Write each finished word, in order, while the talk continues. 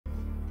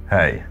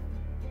Hey,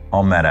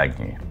 I'm Matt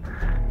Agnew,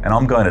 and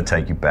I'm going to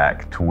take you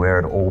back to where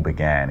it all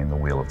began in the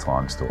Wheel of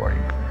Time story,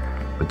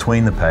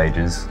 between the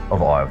pages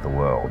of Eye of the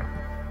World.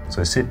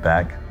 So sit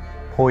back,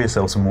 pour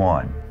yourself some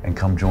wine, and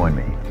come join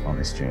me on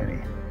this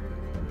journey.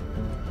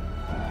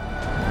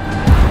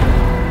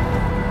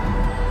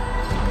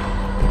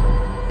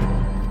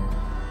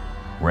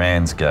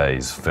 Rand's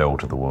gaze fell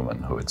to the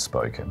woman who had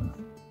spoken.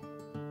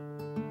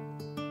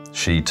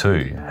 She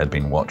too had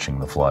been watching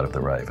the flight of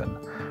the raven,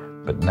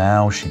 but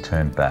now she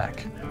turned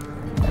back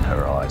and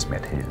her eyes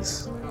met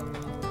his.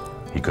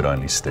 He could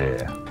only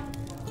stare.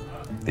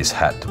 This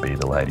had to be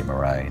the Lady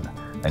Moraine,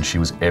 and she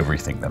was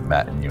everything that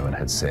Matt Agnew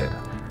had said,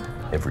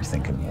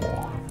 everything and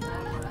more.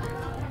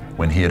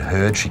 When he had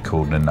heard she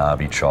called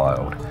Nanavi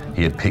child,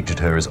 he had pictured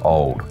her as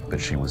old,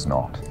 but she was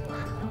not.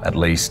 At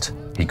least,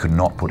 he could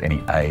not put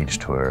any age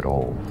to her at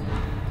all.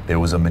 There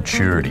was a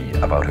maturity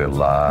about her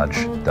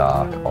large,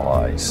 dark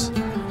eyes,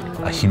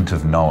 a hint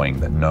of knowing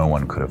that no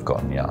one could have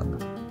gotten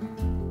young.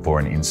 For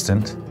an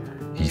instant,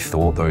 he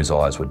thought those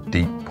eyes were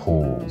deep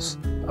pools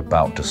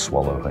about to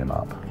swallow him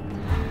up.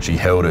 She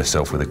held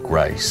herself with a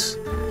grace,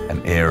 an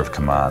air of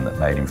command that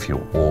made him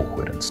feel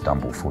awkward and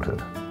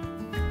stumble-footed.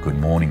 "Good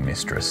morning,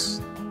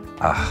 mistress."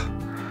 "Ah,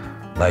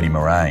 Lady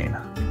Moraine,"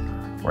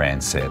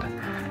 Rand said.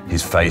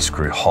 His face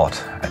grew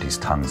hot at his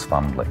tongue's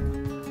fumbling.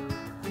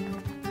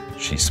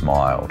 She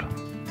smiled,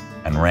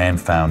 and Rand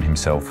found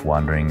himself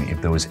wondering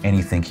if there was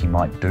anything he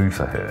might do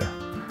for her,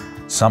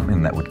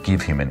 something that would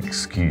give him an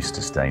excuse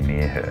to stay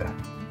near her.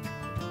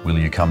 "Will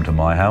you come to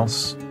my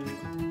house?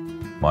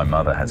 My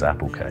mother has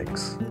apple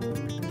cakes."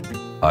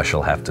 "I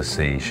shall have to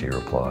see," she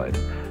replied,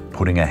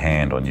 putting a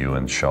hand on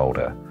Ewan's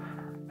shoulder.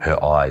 Her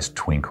eyes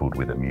twinkled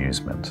with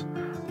amusement,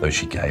 though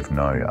she gave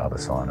no other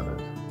sign of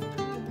it.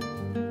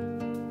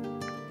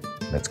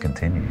 Let's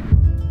continue.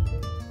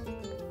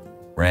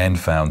 Rand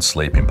found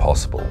sleep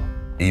impossible,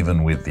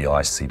 even with the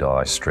icy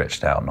die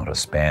stretched out not a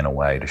span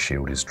away to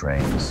shield his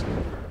dreams.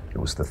 It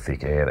was the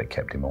thick air that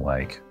kept him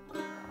awake.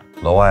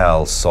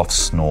 Loial's soft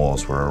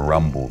snores were a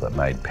rumble that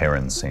made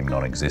Perrin seem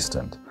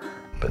non-existent,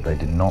 but they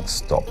did not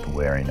stop the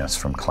wariness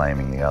from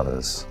claiming the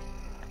others.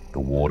 The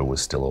warder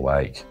was still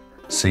awake,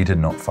 seated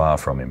not far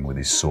from him with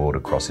his sword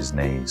across his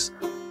knees,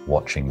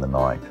 watching the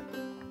night.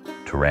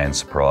 To Rand's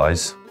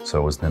surprise,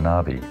 so was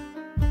Nanavi.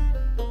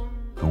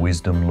 The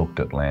wisdom looked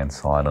at Lan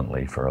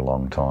silently for a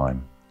long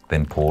time,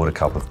 then poured a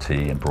cup of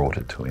tea and brought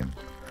it to him.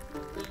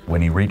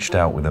 When he reached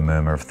out with a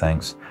murmur of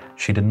thanks,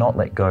 she did not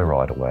let go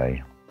right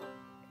away.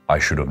 "I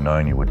should have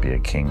known you would be a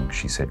king,"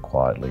 she said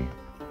quietly.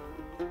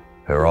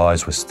 Her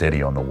eyes were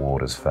steady on the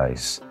warder's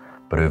face,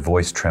 but her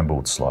voice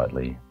trembled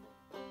slightly.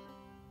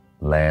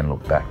 Lan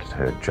looked back at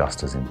her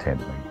just as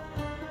intently.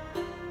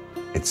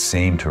 It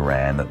seemed to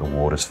Rand that the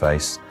warder's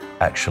face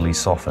actually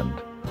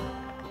softened.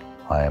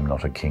 "I am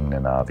not a king,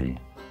 Nanavi.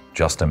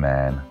 Just a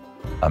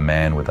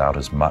man without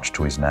as much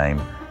to his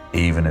name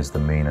even as the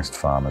meanest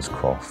farmer's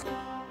croft."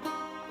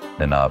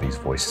 Nanavi's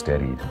voice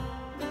steadied.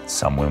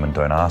 "Some women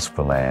don't ask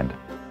for land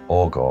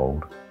or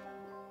gold,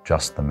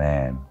 just the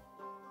man.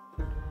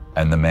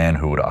 And the man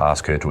who would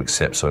ask her to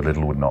accept so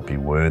little would not be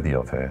worthy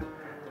of her.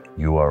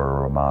 You are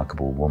a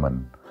remarkable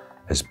woman,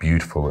 as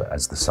beautiful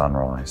as the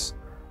sunrise,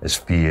 as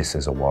fierce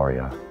as a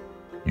warrior.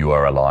 You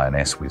are a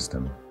lioness,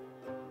 Wisdom."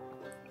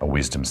 "A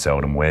wisdom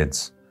seldom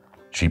weds."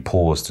 She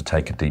paused to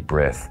take a deep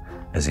breath,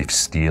 as if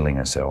steeling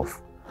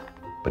herself.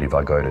 "But if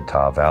I go to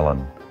Tar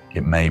Valon,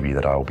 it may be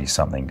that I will be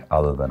something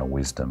other than a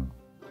wisdom.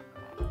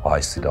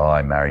 Aes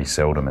Sedai marry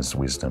seldom as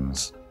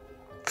wisdoms.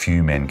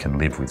 Few men can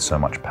live with so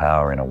much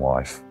power in a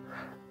wife,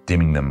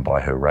 dimming them by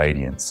her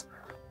radiance,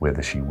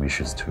 whether she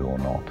wishes to or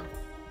not.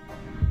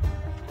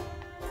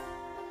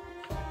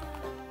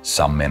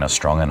 Some men are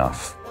strong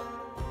enough.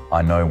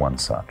 I know one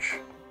such."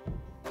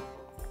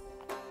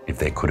 If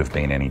there could have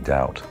been any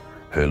doubt,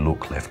 her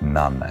look left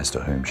none as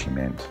to whom she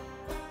meant.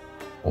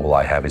 "All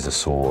I have is a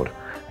sword,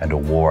 and a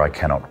war I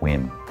cannot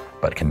win,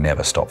 but can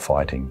never stop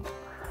fighting.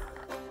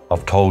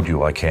 I've told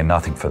you I care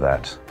nothing for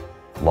that.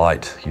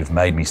 Light, you've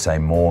made me say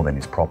more than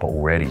is proper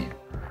already.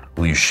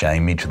 Will you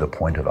shame me to the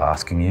point of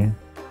asking you?"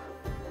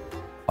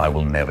 "I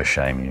will never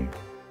shame you."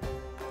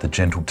 The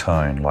gentle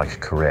tone, like a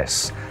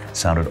caress,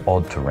 sounded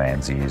odd to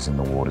Rand's ears in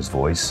the warder's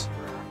voice,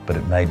 but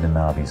it made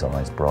Nanavi's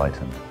eyes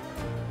brighten.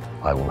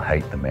 "I will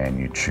hate the man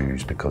you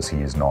choose because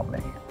he is not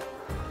me,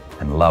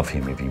 and love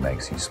him if he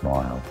makes you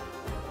smile.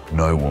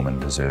 No woman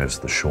deserves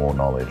the sure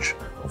knowledge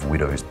of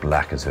widows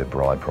black as her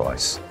bride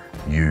price,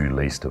 you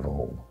least of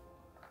all."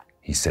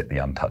 He set the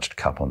untouched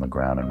cup on the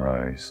ground and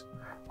rose.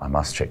 "I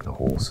must check the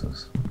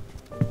horses."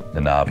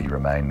 Nanavi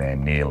remained there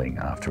kneeling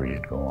after he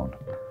had gone.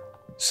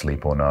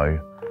 Sleep or no,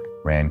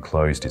 Rand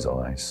closed his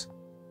eyes.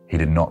 He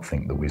did not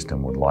think the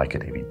wisdom would like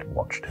it if he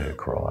watched her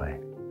cry.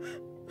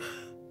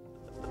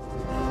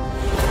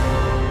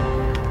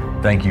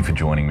 Thank you for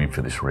joining me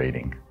for this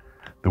reading.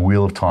 The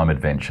Wheel of Time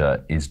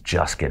adventure is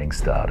just getting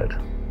started.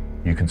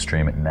 You can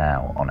stream it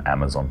now on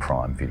Amazon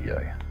Prime Video.